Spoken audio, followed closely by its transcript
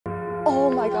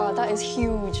my god, that is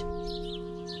huge.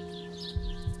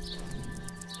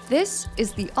 This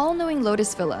is the All-Knowing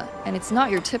Lotus Villa, and it's not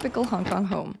your typical Hong Kong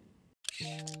home.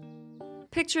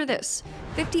 Picture this,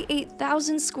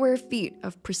 58,000 square feet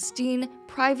of pristine,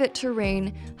 private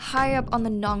terrain high up on the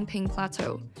Ngong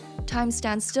Plateau. Time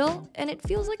stands still, and it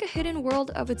feels like a hidden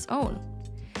world of its own.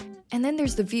 And then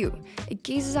there's the view. It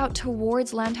gazes out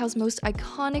towards Lantau's most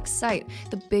iconic site,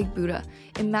 the Big Buddha.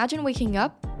 Imagine waking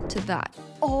up to that.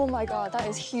 Oh my god, that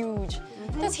is huge.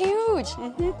 That's huge.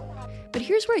 But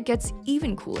here's where it gets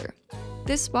even cooler.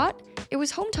 This spot, it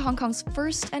was home to Hong Kong's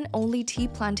first and only tea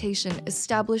plantation,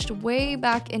 established way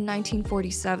back in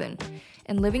 1947.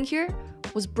 And living here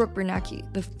was Brook Bernacchi,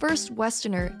 the first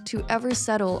Westerner to ever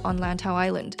settle on Lantau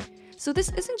Island. So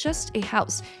this isn't just a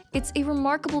house, it's a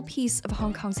remarkable piece of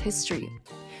Hong Kong's history.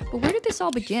 But where did this all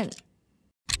begin?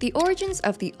 The origins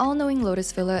of the All-Knowing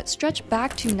Lotus Villa stretch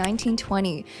back to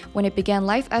 1920, when it began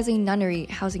life as a nunnery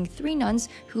housing 3 nuns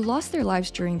who lost their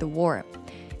lives during the war.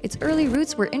 Its early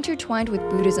roots were intertwined with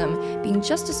Buddhism, being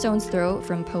just a stone's throw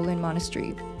from Po Lin Monastery.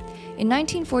 In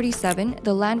 1947,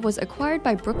 the land was acquired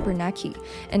by Brook Bernacchi,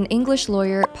 an English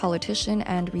lawyer, politician,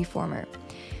 and reformer.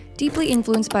 Deeply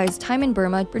influenced by his time in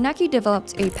Burma, Bernacchi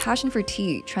developed a passion for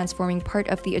tea, transforming part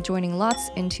of the adjoining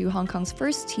lots into Hong Kong's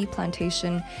first tea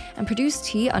plantation, and produced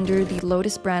tea under the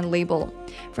Lotus brand label.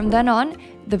 From then on,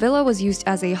 the villa was used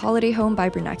as a holiday home by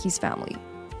Bernacchi's family.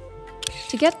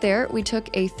 To get there, we took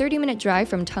a 30-minute drive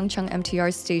from Tung Chung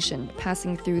MTR station,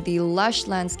 passing through the lush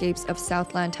landscapes of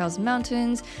South Lantau's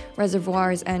mountains,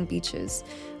 reservoirs, and beaches.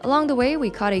 Along the way, we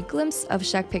caught a glimpse of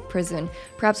Shek Pik Prison,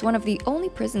 perhaps one of the only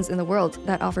prisons in the world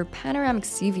that offer panoramic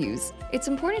sea views. It's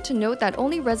important to note that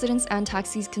only residents and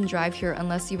taxis can drive here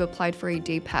unless you've applied for a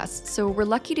day pass, so we're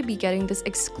lucky to be getting this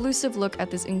exclusive look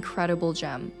at this incredible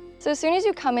gem. So as soon as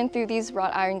you come in through these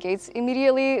wrought iron gates,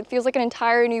 immediately it feels like an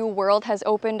entire new world has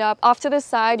opened up. Off to the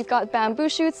side, you've got bamboo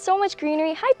shoots, so much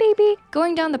greenery. Hi, baby!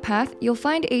 Going down the path, you'll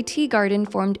find a tea garden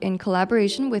formed in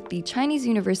collaboration with the Chinese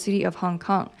University of Hong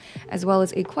Kong, as well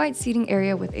as a quiet seating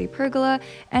area with a pergola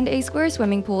and a square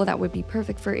swimming pool that would be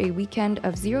perfect for a weekend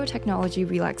of zero-technology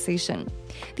relaxation.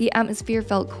 The atmosphere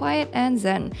felt quiet and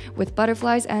zen, with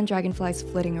butterflies and dragonflies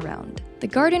flitting around. The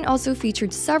garden also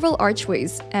featured several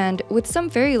archways, and with some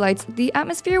fairy lights, the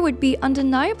atmosphere would be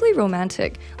undeniably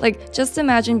romantic. Like, just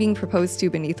imagine being proposed to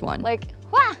beneath one. Like,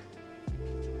 wah!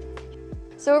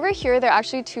 So over here, there are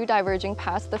actually 2 diverging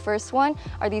paths. The first one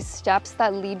are these steps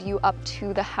that lead you up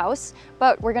to the house,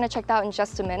 but we're gonna check that out in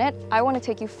just a minute. I wanna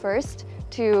take you first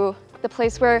to the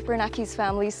place where Bernacchi's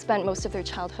family spent most of their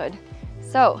childhood.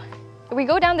 So, if we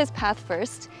go down this path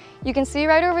first, you can see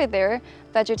right over there,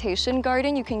 vegetation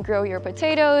garden. You can grow your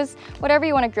potatoes, whatever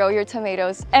you want to grow, your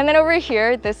tomatoes. And then over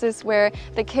here, this is where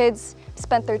the kids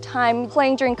spent their time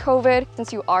playing during COVID.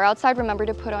 Since you are outside, remember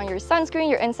to put on your sunscreen,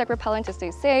 your insect repellent to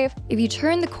stay safe. If you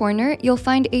turn the corner, you'll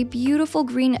find a beautiful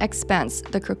green expanse,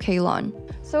 the croquet lawn.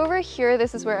 So over here,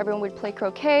 this is where everyone would play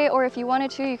croquet, or if you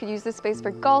wanted to, you could use this space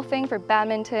for golfing, for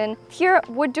badminton. Here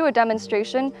would do a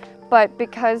demonstration, but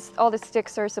because all the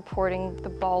sticks are supporting the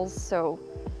balls, so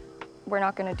we're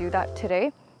not going to do that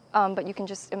today, but you can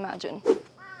just imagine.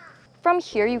 From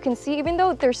here, you can see, even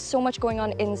though there's so much going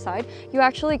on inside, you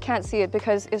actually can't see it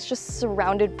because it's just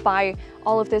surrounded by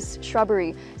all of this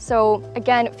shrubbery. So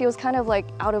again, it feels kind of like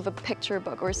out of a picture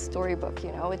book or a storybook,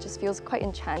 you know? It just feels quite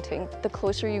enchanting. The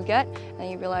closer you get,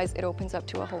 and you realize it opens up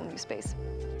to a whole new space.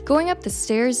 Going up the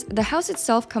stairs, the house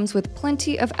itself comes with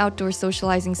plenty of outdoor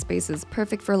socializing spaces,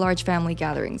 perfect for large family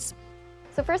gatherings.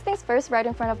 So first things first, right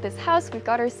in front of this house, we've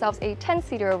got ourselves a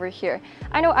 10-seater over here.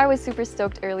 I know I was super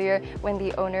stoked earlier when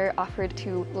the owner offered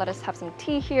to let us have some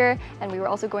tea here, and we were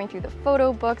also going through the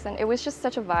photo books, and it was just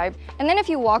such a vibe. And then if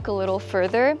you walk a little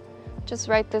further, just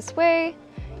right this way,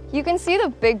 you can see the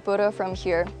big Buddha from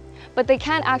here. But they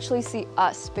can't actually see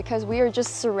us because we are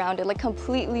just surrounded, like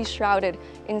completely shrouded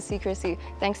in secrecy,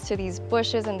 thanks to these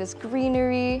bushes and this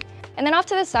greenery. And then off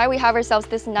to the side, we have ourselves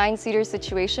this 9-seater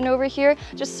situation over here,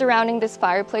 just surrounding this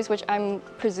fireplace, which I'm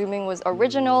presuming was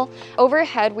original.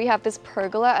 Overhead, we have this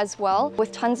pergola as well,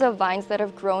 with tons of vines that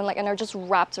have grown and are just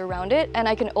wrapped around it. And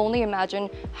I can only imagine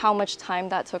how much time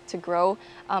that took to grow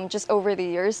just over the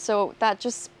years. So that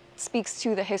just speaks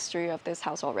to the history of this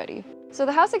house already. So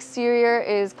the house exterior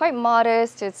is quite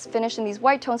modest. It's finished in these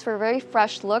white tones for a very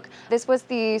fresh look. This was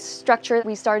the structure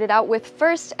we started out with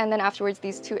first, and then afterwards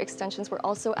these 2 extensions were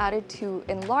also added to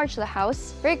enlarge the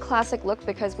house. Very classic look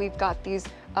because we've got these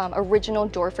original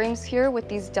door frames here with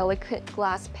these delicate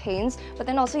glass panes, but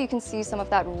then also you can see some of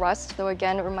that rust, though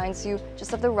again it reminds you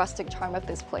just of the rustic charm of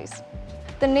this place.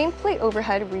 The nameplate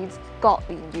overhead reads Got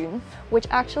Li Yun, which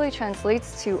actually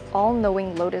translates to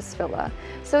All-Knowing Lotus Villa.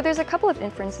 So there's a couple of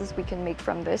inferences we can make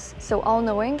from this. So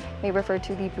all-knowing may refer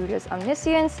to the Buddha's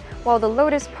omniscience, while the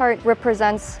lotus part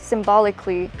represents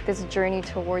symbolically this journey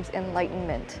towards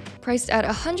enlightenment. Priced at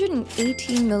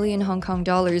 118 million Hong Kong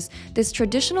dollars, this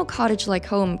traditional cottage-like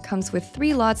home comes with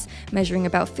 3 lots measuring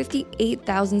about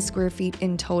 58,000 square feet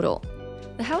in total.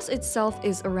 The house itself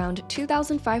is around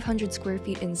 2,500 square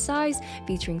feet in size,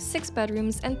 featuring 6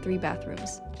 bedrooms and 3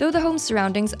 bathrooms. Though the home's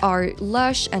surroundings are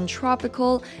lush and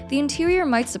tropical, the interior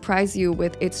might surprise you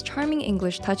with its charming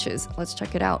English touches. Let's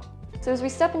check it out. So as we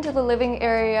step into the living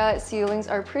area, ceilings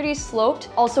are pretty sloped,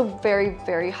 also very,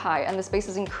 very high, and the space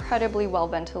is incredibly well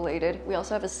ventilated. We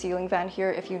also have a ceiling fan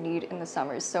here if you need in the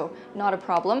summers, so not a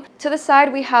problem. To the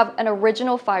side, we have an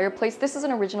original fireplace. This is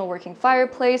an original working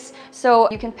fireplace, so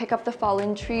you can pick up the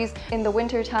fallen trees in the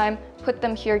winter time, put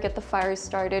them here, get the fire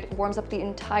started. It warms up the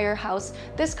entire house.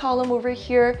 This column over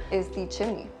here is the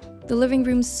chimney. The living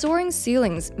room's soaring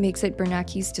ceilings makes it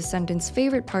Bernacchi's descendants'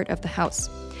 favorite part of the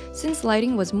house. Since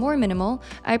lighting was more minimal,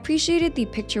 I appreciated the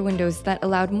picture windows that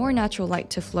allowed more natural light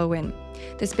to flow in.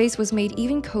 The space was made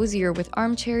even cozier with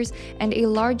armchairs and a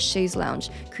large chaise lounge,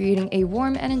 creating a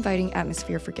warm and inviting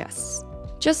atmosphere for guests.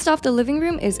 Just off the living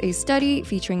room is a study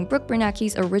featuring Brook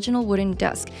Bernacchi's original wooden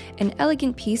desk, an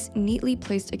elegant piece neatly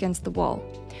placed against the wall.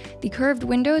 The curved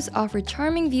windows offer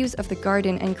charming views of the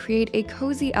garden and create a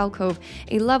cozy alcove,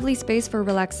 a lovely space for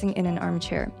relaxing in an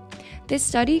armchair. This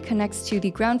study connects to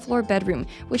the ground floor bedroom,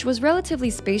 which was relatively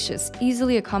spacious,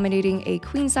 easily accommodating a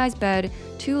queen-size bed,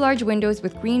 2 large windows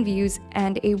with green views,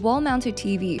 and a wall-mounted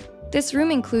TV. This room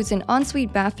includes an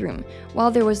ensuite bathroom. While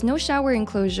there was no shower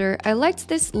enclosure, I liked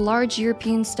this large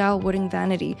European-style wooden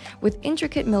vanity with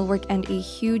intricate millwork and a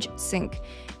huge sink.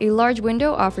 A large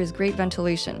window offers great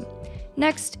ventilation.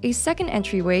 Next, a second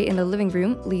entryway in the living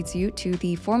room leads you to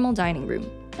the formal dining room.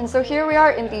 And so here we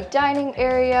are in the dining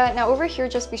area. Now over here,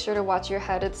 just be sure to watch your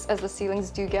head as the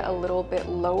ceilings do get a little bit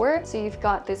lower. So you've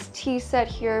got this tea set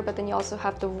here, but then you also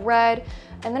have the red.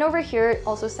 And then over here,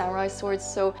 also samurai swords,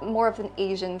 so more of an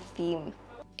Asian theme.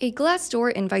 A glass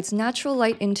door invites natural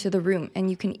light into the room,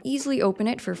 and you can easily open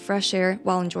it for fresh air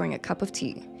while enjoying a cup of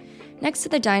tea. Next to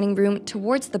the dining room,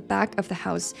 towards the back of the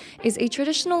house, is a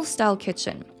traditional style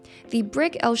kitchen. The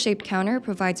brick L-shaped counter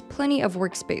provides plenty of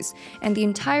workspace, and the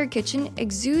entire kitchen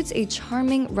exudes a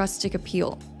charming rustic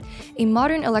appeal. A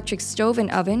modern electric stove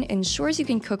and oven ensures you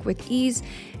can cook with ease,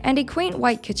 and a quaint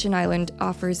white kitchen island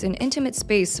offers an intimate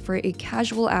space for a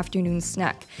casual afternoon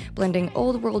snack, blending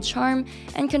old-world charm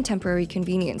and contemporary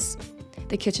convenience.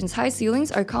 The kitchen's high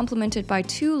ceilings are complemented by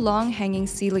 2 long hanging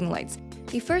ceiling lights.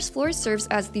 The first floor serves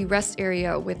as the rest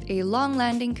area with a long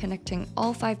landing connecting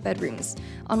all 5 bedrooms.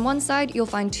 On one side, you'll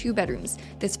find 2 bedrooms.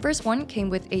 This first one came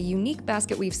with a unique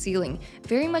basket weave ceiling,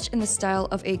 very much in the style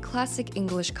of a classic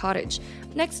English cottage.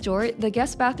 Next door, the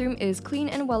guest bathroom is clean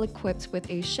and well equipped with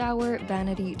a shower,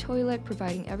 vanity, toilet,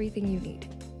 providing everything you need.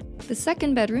 The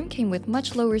second bedroom came with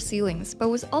much lower ceilings, but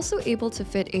was also able to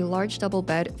fit a large double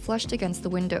bed flushed against the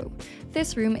window.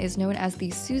 This room is known as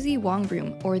the Susie Wong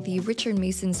room, or the Richard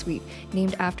Mason suite,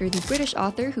 named after the British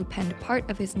author who penned part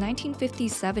of his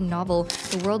 1957 novel,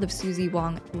 The World of Susie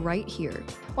Wong, right here.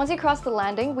 Once you cross the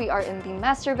landing, we are in the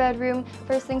master bedroom.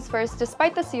 First things first,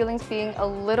 despite the ceilings being a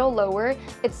little lower,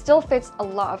 it still fits a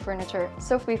lot of furniture.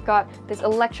 So if we've got this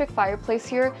electric fireplace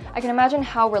here, I can imagine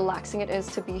how relaxing it is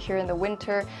to be here in the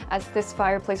winter, as this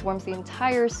fireplace warms the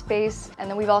entire space. And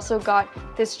then we've also got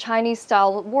this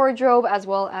Chinese-style wardrobe, as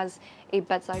well as a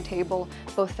bedside table,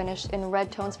 both finished in red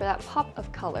tones for that pop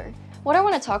of color. What I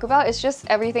want to talk about is just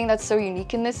everything that's so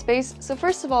unique in this space. So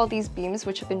first of all, these beams,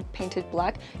 which have been painted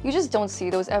black, you just don't see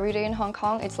those every day in Hong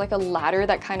Kong. It's like a ladder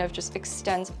that kind of just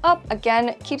extends up.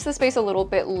 Again, keeps the space a little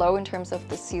bit low in terms of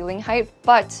the ceiling height,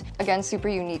 but again, super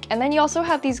unique. And then you also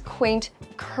have these quaint,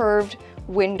 curved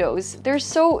windows. They're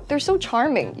so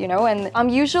charming, you know,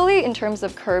 and usually in terms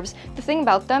of curves, the thing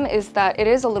about them is that it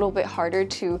is a little bit harder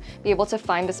to be able to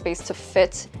find the space to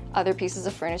fit other pieces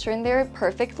of furniture in there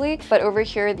perfectly. But over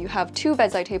here, you have 2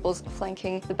 bedside tables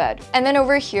flanking the bed. And then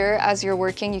over here, as you're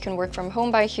working, you can work from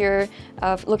home by here.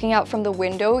 Looking out from the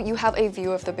window, you have a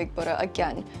view of the Big Buddha.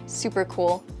 Again, super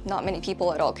cool. Not many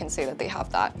people at all can say that they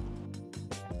have that.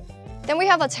 Then we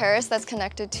have a terrace that's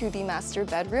connected to the master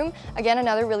bedroom. Again,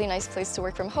 another really nice place to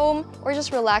work from home or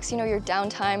just relax, you know, your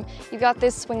downtime. You've got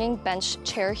this swinging bench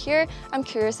chair here. I'm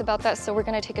curious about that, so we're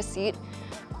gonna take a seat.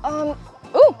 Ooh,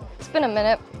 it's been a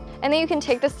minute. And then you can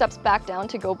take the steps back down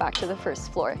to go back to the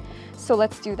first floor. So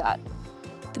let's do that.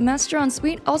 The master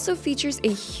ensuite also features a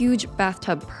huge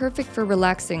bathtub perfect for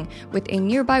relaxing, with a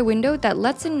nearby window that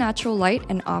lets in natural light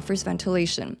and offers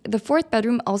ventilation. The fourth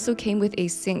bedroom also came with a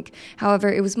sink,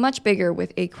 however it was much bigger,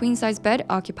 with a queen-size bed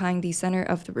occupying the center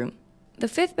of the room. The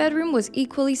fifth bedroom was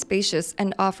equally spacious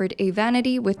and offered a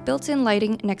vanity with built-in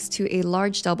lighting next to a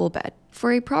large double bed.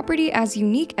 For a property as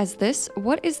unique as this,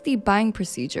 what is the buying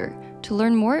procedure? To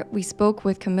learn more, we spoke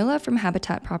with Camilla from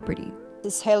Habitat Property.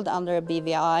 It's held under a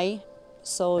BVI,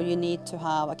 so you need to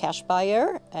have a cash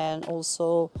buyer, and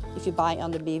also if you buy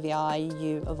under BVI,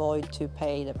 you avoid to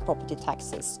pay the property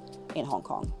taxes in Hong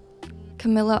Kong.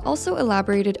 Camilla also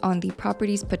elaborated on the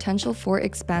property's potential for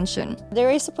expansion. There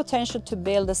is a potential to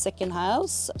build a second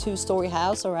house, two-story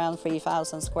house around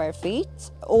 3,000 square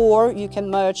feet, or you can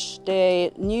merge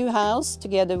the new house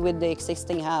together with the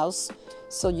existing house,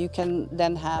 so you can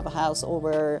then have a house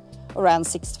over around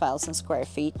 6,000 square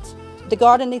feet. The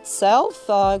garden itself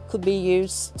could be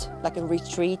used like a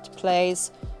retreat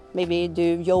place, maybe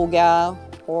do yoga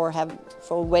or have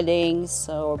for weddings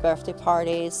or birthday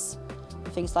parties,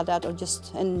 things like that, or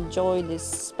just enjoy this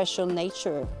special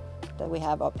nature that we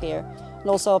have up here. And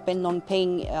also up in Nong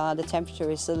the temperature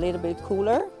is a little bit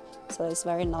cooler, so it's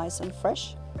very nice and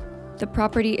fresh. The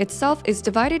property itself is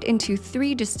divided into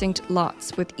 3 distinct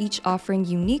lots, with each offering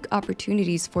unique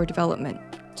opportunities for development.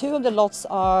 2 of the lots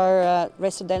are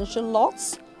residential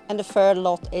lots, and the third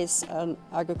lot is an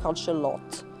agricultural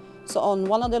lot. So on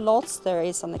one of the lots there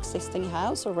is an existing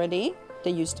house already.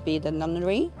 There used to be the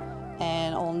nunnery.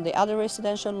 And on the other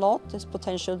residential lot, there's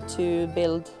potential to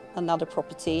build another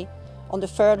property. On the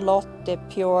third lot, the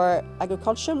pure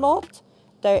agricultural lot,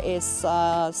 there is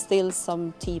still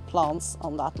some tea plants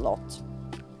on that lot.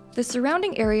 The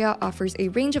surrounding area offers a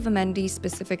range of amenities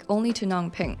specific only to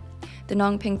Nong Ping. The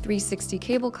Nong Ping 360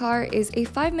 cable car is a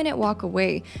 5-minute walk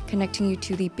away, connecting you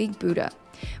to the Big Buddha.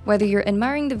 Whether you're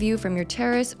admiring the view from your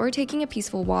terrace or taking a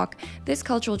peaceful walk, this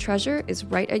cultural treasure is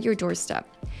right at your doorstep.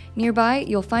 Nearby,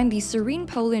 you'll find the serene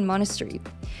Po Lin Monastery.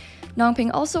 Nong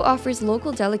Ping also offers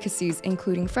local delicacies,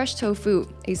 including fresh tofu,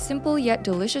 a simple yet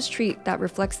delicious treat that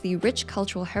reflects the rich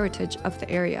cultural heritage of the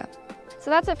area. So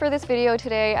that's it for this video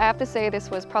today. I have to say this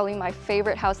was probably my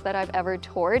favorite house that I've ever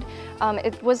toured.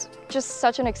 It was just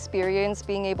such an experience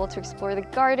being able to explore the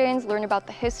gardens, learn about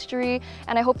the history,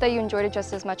 and I hope that you enjoyed it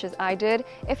just as much as I did.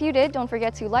 If you did, don't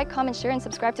forget to like, comment, share, and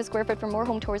subscribe to Squarefoot for more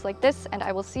home tours like this, and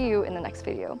I will see you in the next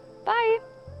video. Bye!